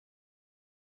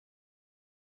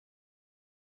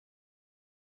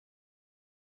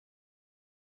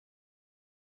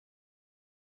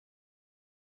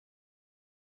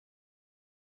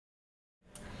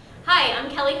Hi,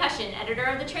 I'm Kelly Hushin, editor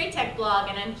of the TradeTech blog,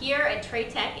 and I'm here at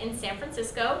TradeTech in San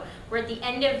Francisco. We're at the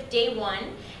end of day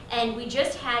one, and we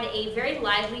just had a very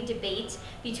lively debate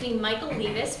between Michael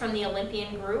Levas from the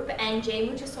Olympian group and Jay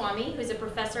Muthuswamy, who's a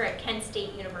professor at Kent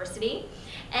State University.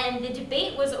 And the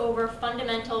debate was over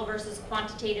fundamental versus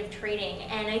quantitative trading,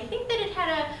 and I think that it had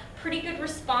a pretty good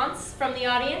response from the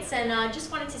audience, and just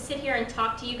wanted to sit here and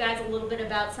talk to you guys a little bit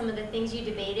about some of the things you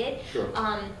debated. Sure.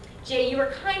 Jay, you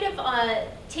were kind of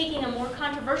taking a more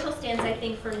controversial stance, I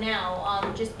think, for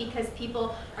now, just because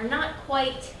people are not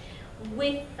quite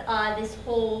with this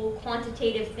whole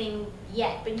quantitative thing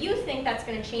yet. But you think that's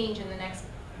going to change in the next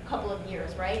couple of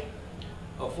years, right?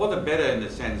 For the better, in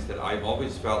the sense that I've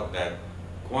always felt that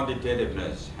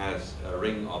quantitativeness has a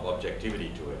ring of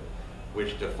objectivity to it,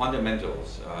 which the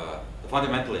fundamentalists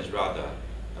rather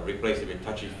replace it with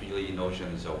touchy-feely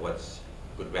notions of what's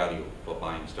good value for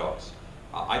buying stocks.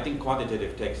 I think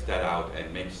quantitative takes that out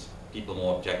and makes people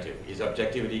more objective. Is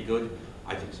objectivity good?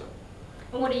 I think so.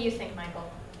 And what do you think, Michael?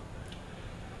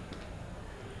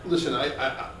 Listen,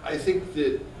 I think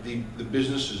that the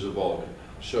business is evolving.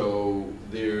 So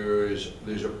there's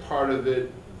a part of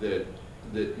it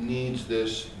that needs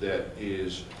this, that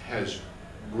has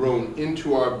grown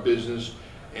into our business,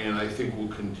 and I think will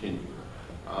continue.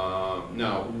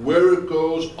 Now, where it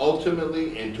goes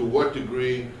ultimately and to what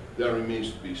degree, that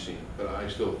remains to be seen. But I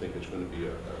still think it's going to be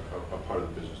a part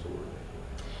of the business that we're in.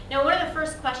 Now, one of the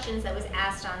first questions that was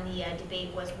asked on the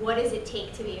debate was, what does it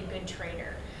take to be a good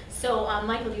trader? So,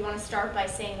 Michael, do you want to start by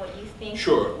saying what you think?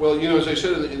 Sure. Well, you know, as I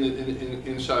said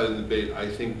inside the debate, I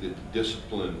think that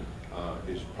discipline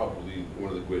is probably one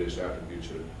of the greatest attributes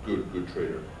that a good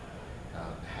trader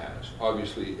has.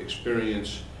 Obviously,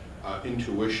 experience,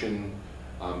 intuition,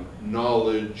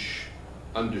 knowledge,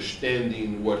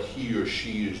 understanding what he or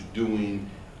she is doing,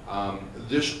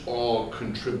 this all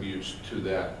contributes to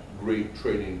that great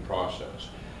trading process.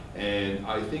 And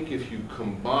I think if you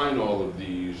combine all of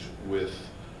these with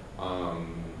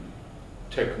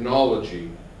technology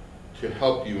to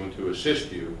help you and to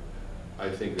assist you, I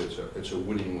think it's a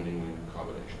winning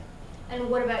combination. And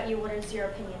what about you? What is your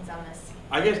opinions on this?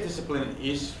 I guess discipline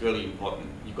is really important.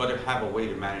 You've got to have a way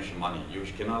to manage your money. You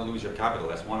cannot lose your capital.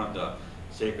 That's one of the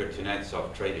sacred tenets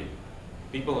of trading.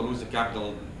 People who lose the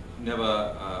capital never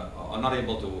are not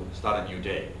able to start a new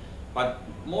day. But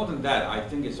more than that, I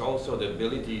think it's also the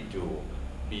ability to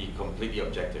be completely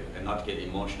objective and not get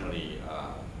emotionally,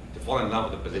 to fall in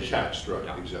love with the position. Attached, right,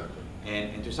 yeah. Exactly.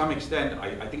 And to some extent,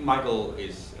 I think Michael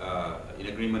is in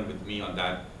agreement with me on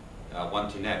that one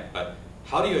tenet. But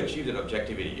how do you achieve that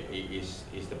objectivity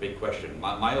is the big question.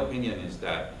 My opinion is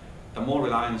that the more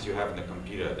reliance you have on the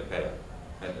computer, the better.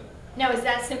 Now, is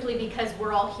that simply because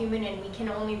we're all human and we can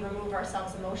only remove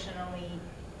ourselves emotionally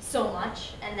so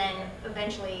much, and then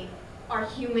eventually our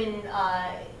human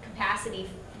capacity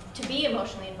to be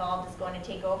emotionally involved is going to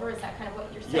take over? Is that kind of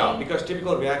what you're saying? Yeah, because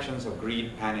typical reactions of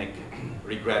greed, panic,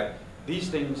 regret, these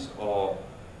things are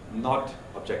not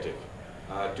objective.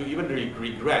 To even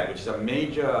regret, which is a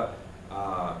major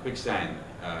quicksand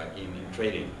in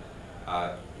trading,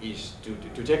 is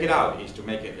to take it out, is to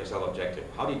make it yourself objective.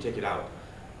 How do you take it out?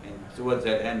 And towards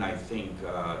that end, I think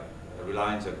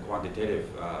reliance on quantitative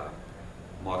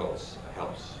models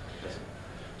helps.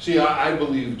 See, I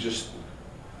believe just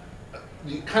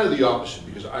kind of the opposite,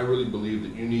 because I really believe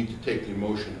that you need to take the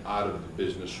emotion out of the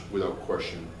business without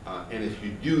question. And if you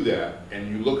do that, and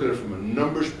you look at it from a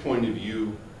numbers point of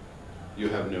view, you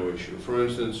have no issue. For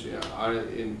instance, yeah,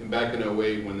 back in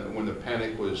 08, when the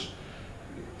panic was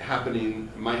happening,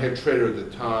 my head trader at the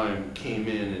time came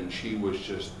in and she was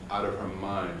just out of her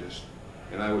mind,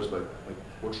 and I was like,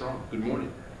 what's wrong? Good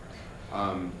morning.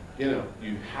 You know,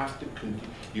 you have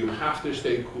to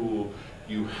stay cool.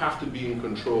 You have to be in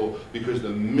control, because the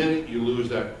minute you lose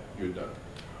that, you're done.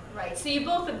 Right. So you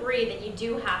both agree that you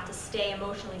do have to stay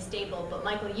emotionally stable, but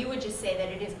Michael, you would just say that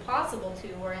it is possible to,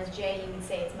 whereas Jay, you would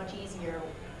say it's much easier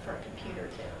for a computer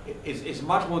to. It's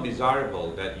much more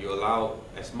desirable that you allow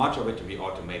as much of it to be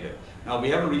automated. Now, we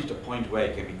haven't reached a point where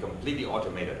it can be completely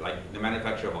automated, like the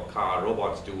manufacture of a car.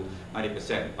 Robots do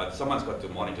 90%, but someone's got to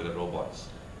monitor the robots.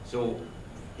 So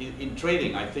in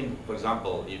trading, I think, for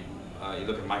example, if you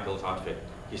look at Michael's outfit,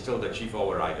 he's still the chief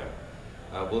overrider.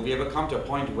 Will we ever come to a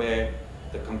point where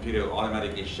the computer will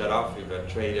automatically shut off if a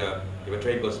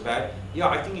trade goes bad? Yeah,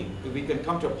 I think if we can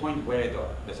come to a point where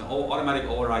there's an automatic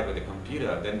override with the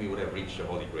computer, then we would have reached the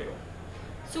holy grail.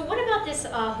 So what about this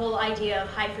whole idea of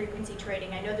high-frequency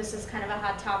trading? I know this is kind of a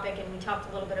hot topic, and we talked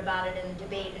a little bit about it in the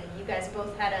debate, and you guys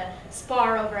both had a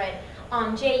spar over it.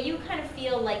 Jay, you kind of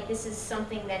feel like this is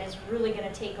something that is really going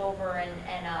to take over and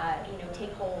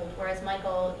take hold, whereas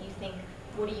Michael, you think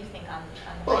What do you think on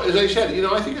Well, as I said, you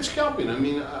know, I think it's scalping. I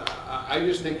mean, I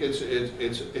just think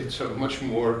it's a much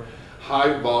more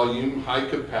high volume, high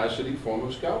capacity form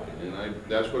of scalping, and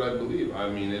that's what I believe. I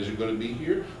mean, is it going to be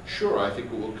here? Sure, I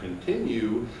think it will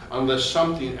continue unless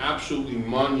something absolutely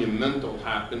monumental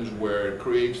happens where it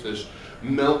creates this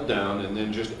meltdown and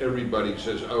then just everybody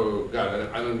says, oh God,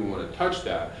 I don't even want to touch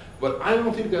that. But I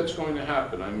don't think that's going to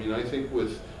happen. I mean, I think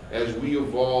as we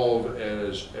evolve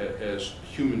as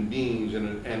human beings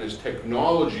and as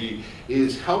technology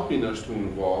is helping us to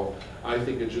evolve, I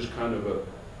think it's just kind of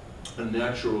a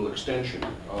natural extension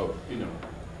of, you know,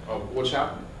 of what's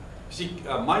happening. See,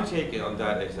 my take on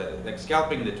that is that like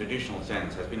scalping in the traditional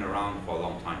sense has been around for a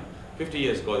long time. 50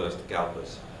 years ago there was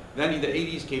scalpers. Then in the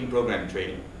 80s came program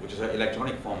trading, which is an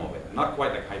electronic form of it. Not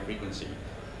quite like high frequency,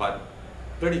 but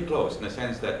pretty close in the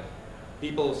sense that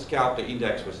people scalp the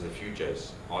index versus the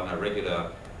futures on a regular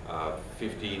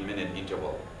 15-minute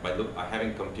interval by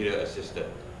having computer assisted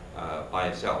by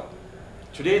itself.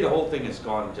 Today the whole thing has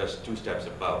gone just 2 steps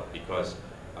above because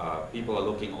people are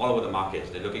looking all over the markets.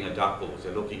 They're looking at dark pools,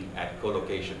 they're looking at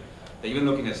co-location. They're even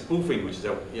looking at spoofing, which is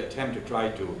an attempt to try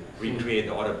to recreate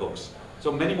the order books.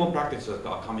 So many more practices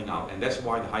are coming out, and that's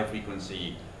why the high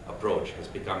frequency approach has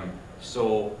become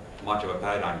so much of a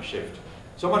paradigm shift.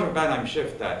 So much of a paradigm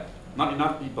shift that not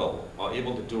enough people are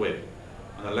able to do it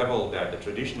on a level that the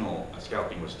traditional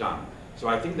scalping was done. So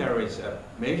I think there is a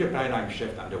major paradigm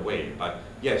shift underway, but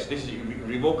yes, this is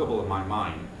irrevocable in my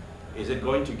mind. Is it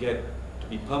going to get to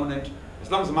be permanent? As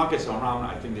long as the markets are around,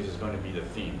 I think this is going to be the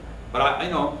theme. But I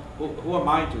know, who am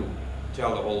I to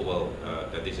tell the whole world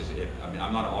that this is it? I mean,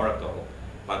 I'm not an oracle,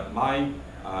 but my,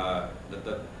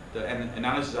 the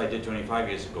analysis I did 25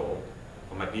 years ago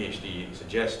for my PhD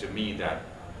suggests to me that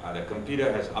the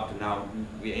computer has up to now,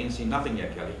 we ain't seen nothing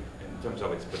yet, Kelly, in terms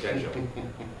of its potential.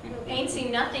 Ain't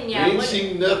seen nothing yet. Ain't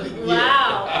seen nothing yet.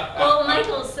 Wow. Well,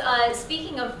 Michael,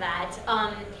 speaking of that,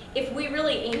 if we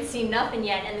really ain't seen nothing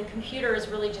yet and the computer is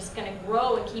really just going to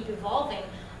grow and keep evolving,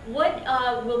 what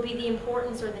will be the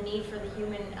importance or the need for the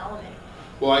human element?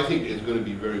 Well, I think it's going to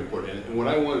be very important. And what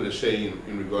I wanted to say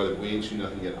in regard that we ain't seen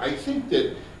nothing yet, I think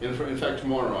that, in fact,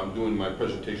 tomorrow I'm doing my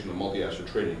presentation on multi-asset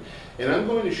trading, and I'm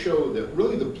going to show that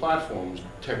really the platforms,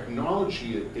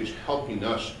 technology is helping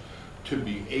us to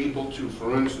be able to,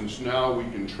 for instance, now we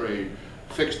can trade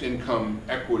fixed income,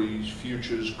 equities,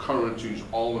 futures, currencies,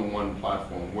 all in one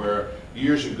platform, where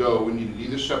years ago we needed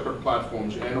either separate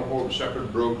platforms and a whole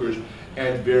separate brokers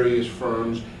at various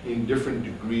firms in different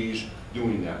degrees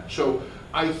doing that. So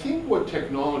I think what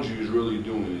technology is really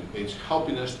doing is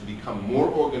helping us to become more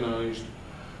organized,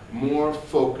 more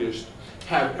focused,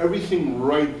 have everything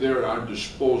right there at our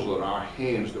disposal, at our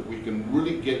hands, that we can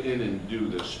really get in and do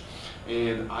this.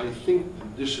 And I think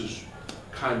that this is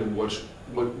kind of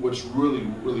what's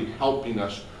really helping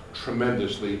us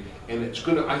tremendously, and it's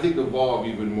going to, I think, evolve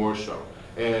even more so.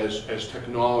 As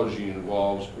technology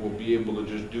evolves, we'll be able to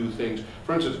just do things.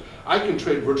 For instance, I can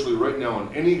trade virtually right now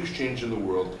on any exchange in the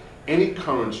world, any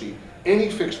currency,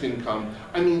 any fixed income,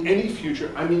 I mean, any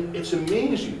future. I mean, it's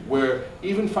amazing where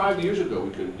even 5 years ago we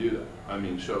couldn't do that. I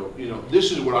mean, so, you know,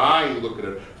 this is what I look at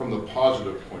it from the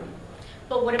positive point of view.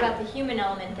 But what about the human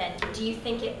element then? Do you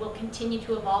think it will continue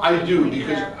to evolve? I do,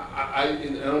 because I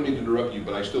don't mean to interrupt you,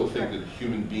 but I still think that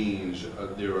human beings,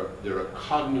 there are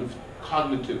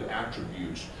cognitive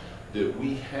attributes that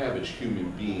we have as human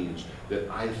beings that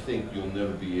I think you'll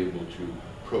never be able to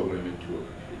program into a computer.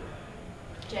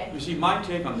 Jay? You see, my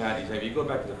take on that is that if you go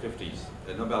back to the 50s,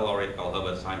 the Nobel laureate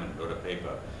Levas wrote a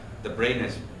paper, the brain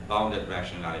has bounded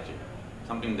rationality,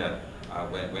 something that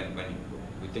when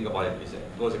we think about it,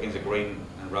 it goes against the grain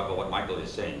and rub of what Michael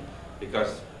is saying.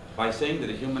 Because by saying that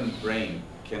the human brain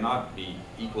cannot be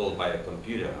equaled by a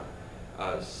computer,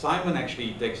 Simon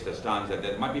actually takes the stance that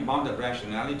there might be bounded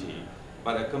rationality,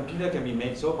 but a computer can be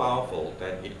made so powerful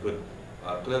that it could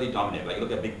clearly dominate. Like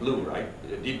look at Big Blue, right?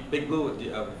 Big Blue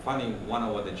finally won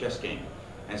over the chess game.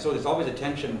 And so there's always a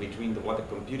tension between what the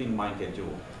computing mind can do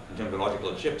in terms of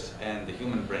logical chips and the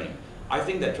human brain. I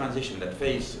think that transition, that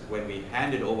phase when we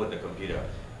hand it over the computer,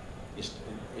 is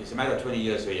a matter of 20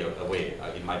 years away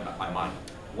in my mind.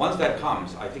 Once that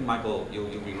comes, I think, Michael, you'll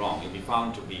be wrong. You'll be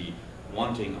found to be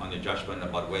wanting on the judgment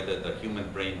about whether the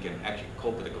human brain can actually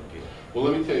cope with the computer. Well,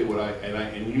 let me tell you what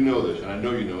and you know this, and I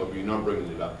know you know it, but you're not bringing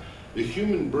it up. The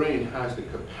human brain has the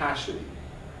capacity,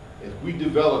 if we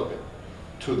develop it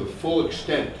to the full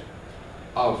extent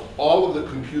of all of the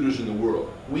computers in the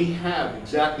world, we have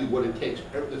exactly what it takes,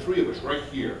 the three of us right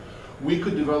here. We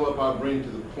could develop our brain to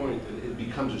the point that it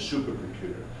becomes a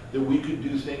supercomputer, that we could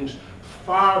do things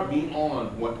far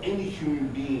beyond what any human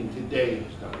being today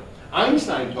has done.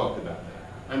 Einstein talked about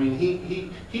that. I mean,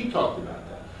 he talked about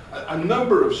that. A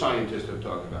number of scientists have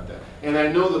talked about that. And I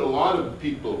know that a lot of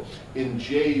people in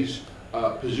Jay's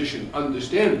position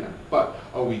understand that. But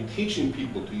are we teaching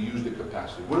people to use the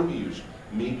capacity? What do we use?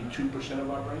 Maybe 2% of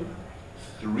our brain?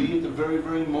 3 at the very,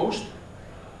 very most?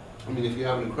 I mean, if you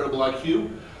have an incredible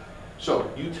IQ.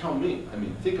 So you tell me, I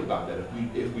mean, think about that.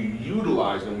 If we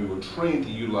utilize and we were trained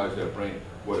to utilize that brain,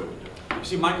 what it would do. You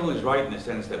see, Michael is right in the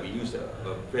sense that we use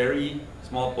a very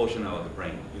small portion of the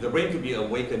brain. If the brain could be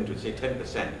awakened to, say,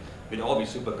 10%, we'd all be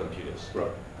supercomputers.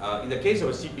 Right. In the case of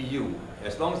a CPU,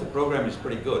 as long as the program is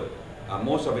pretty good,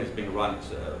 most of it is being run,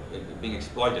 being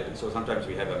exploited. And so sometimes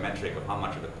we have a metric of how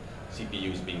much of the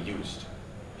CPU is being used.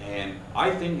 And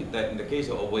I think that in the case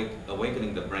of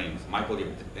awakening the brains, Michael,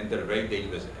 you've entered a very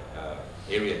dangerous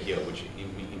area here, which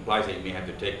implies that you may have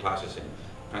to take classes in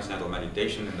transcendental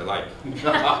meditation and the like.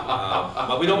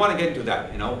 But we don't want to get into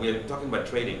that, you know, we're talking about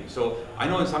trading. So I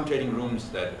know in some trading rooms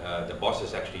that the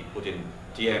bosses actually put in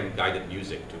TM guided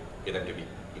music to get them to be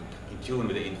in tune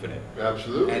with the infinite.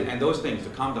 Absolutely. And those things to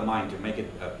calm the mind, to make it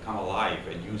come alive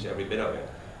and use every bit of it.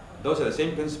 Those are the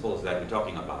same principles that we're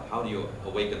talking about. How do you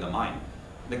awaken the mind?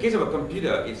 In the case of a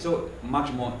computer, it's so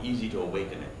much more easy to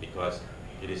awaken it because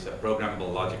it is a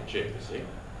programmable logic chip, you see.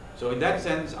 So in that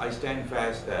sense, I stand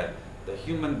fast that the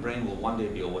human brain will one day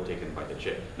be overtaken by the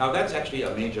chip. Now that's actually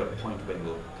a major point when it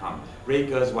will come. Ray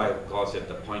Kurzweil calls it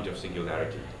the point of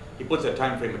singularity. He puts a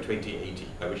time frame of 2080,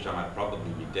 by which time I'll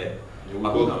probably be dead.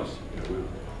 But who knows?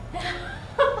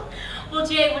 Well,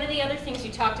 Jay, one of the other things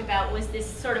you talked about was this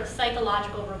sort of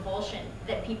psychological revulsion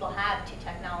that people have to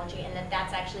technology, and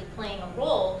that's actually playing a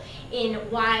role in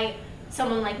why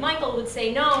someone like Michael would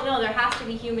say, no, there has to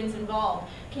be humans involved.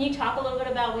 Can you talk a little bit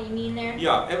about what you mean there?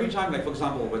 Yeah, every time, like for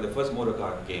example, when the first motor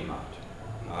car came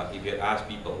out, if you had asked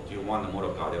people, do you want a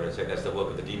motor car, they would have said, that's the work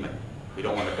of the demon. We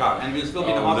don't want a car. And we'll still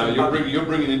be the ones. You're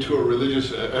bringing into a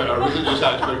religious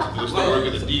aspect of this, the work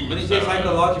of the demon. When you say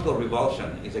psychological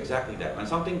revulsion, it's exactly that. When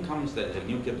something comes that is a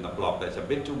new kid in the block, that's a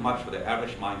bit too much for the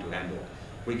average mind to handle,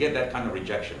 we get that kind of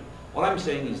rejection. All I'm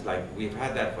saying is, like, we've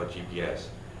had that for GPS.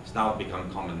 It's now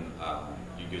become common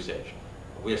usage.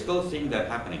 We are still seeing that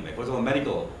happening. Like, for example,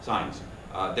 medical science.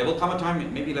 There will come a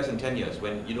time, maybe less than 10 years,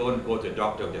 when you don't go to a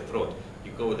doctor with your throat.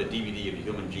 You go with a DVD of the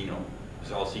human genome.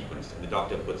 It's all sequenced, and the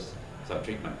doctor puts some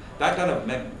treatment. That kind of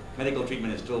medical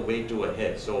treatment is still way too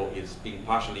ahead, so it's being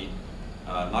partially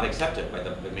not accepted by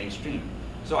the mainstream.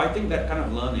 So I think that kind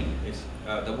of learning is,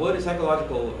 the word is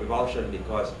psychological revulsion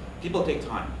because people take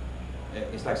time.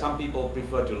 It's like some people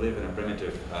prefer to live in a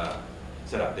primitive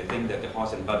setup. They think that the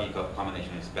horse and buggy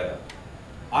combination is better.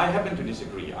 I happen to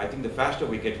disagree. I think the faster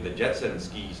we get to the Jetson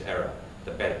skis era,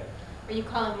 the better. Are you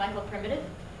calling Michael primitive?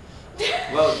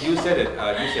 Well, you said it.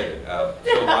 You said it.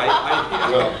 So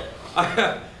well,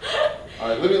 all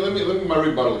right. Let me my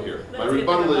rebuttal here. My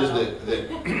rebuttal is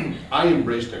that I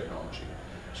embrace technology.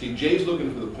 See, Jay's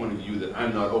looking for the point of view that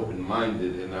I'm not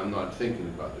open-minded and I'm not thinking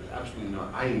about this. Absolutely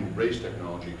not. I embrace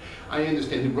technology. I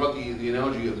understand. He brought the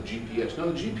analogy of the GPS. Now,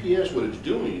 the GPS, what it's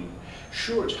doing,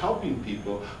 sure, it's helping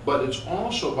people, but it's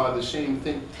also, by the same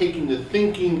thing, taking the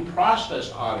thinking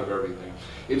process out of everything.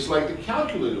 It's like the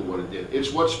calculator, what it did.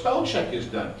 It's what spell check has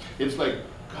done. It's like,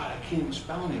 God, I can't even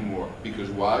spell anymore.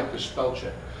 Because why? Because spell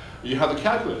check. You have the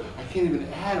calculator. I can't even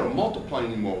add or multiply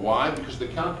anymore. Why? Because the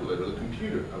calculator, the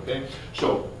computer, okay?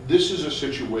 So this is a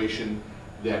situation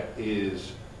that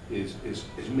is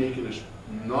making us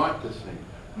not to think,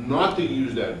 not to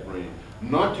use that brain,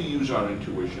 not to use our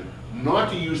intuition,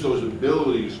 not to use those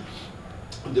abilities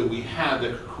that we have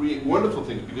that create wonderful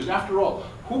things. Because after all,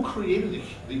 who created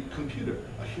the computer?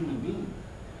 A human being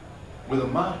with a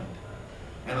mind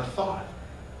and a thought.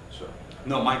 So.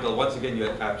 No, Michael, once again,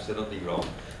 you're absolutely wrong.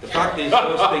 The fact is,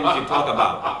 those things you talk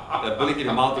about, the ability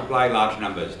to multiply large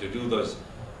numbers, to do those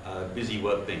busy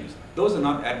work things, those are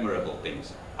not admirable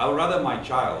things. I would rather my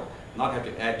child not have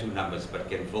to add 2 numbers, but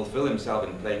can fulfill himself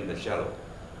in playing the cello.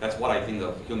 That's what I think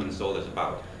the human soul is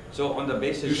about. So on the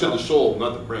basis You said the soul,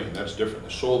 not the brain. That's different.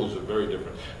 The soul is a very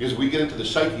different. Because we get into the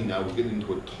psyche now, we get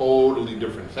into a totally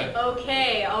different thing.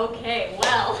 Okay,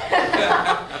 well,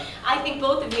 I think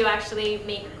both of you actually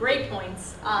make great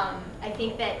points. I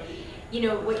think that, you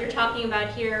know, what you're talking about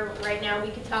here right now,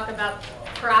 we could talk about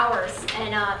for hours,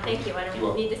 and thank you, I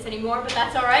don't need this anymore, but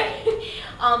that's all right.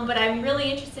 But I'm really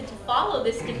interested to follow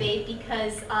this debate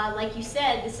because, like you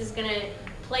said, this is going to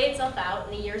play itself out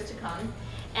in the years to come.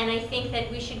 And I think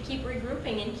that we should keep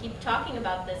regrouping and keep talking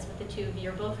about this with the two of you.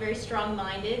 You're both very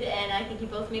strong-minded, and I think you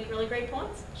both make really great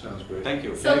points. Sounds great. Thank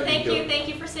you. So thank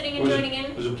you for sitting and joining in.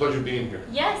 It was a pleasure being here.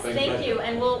 Yes, thank you.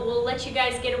 And we'll let you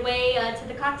guys get away to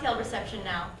the cocktail reception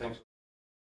now. Thanks.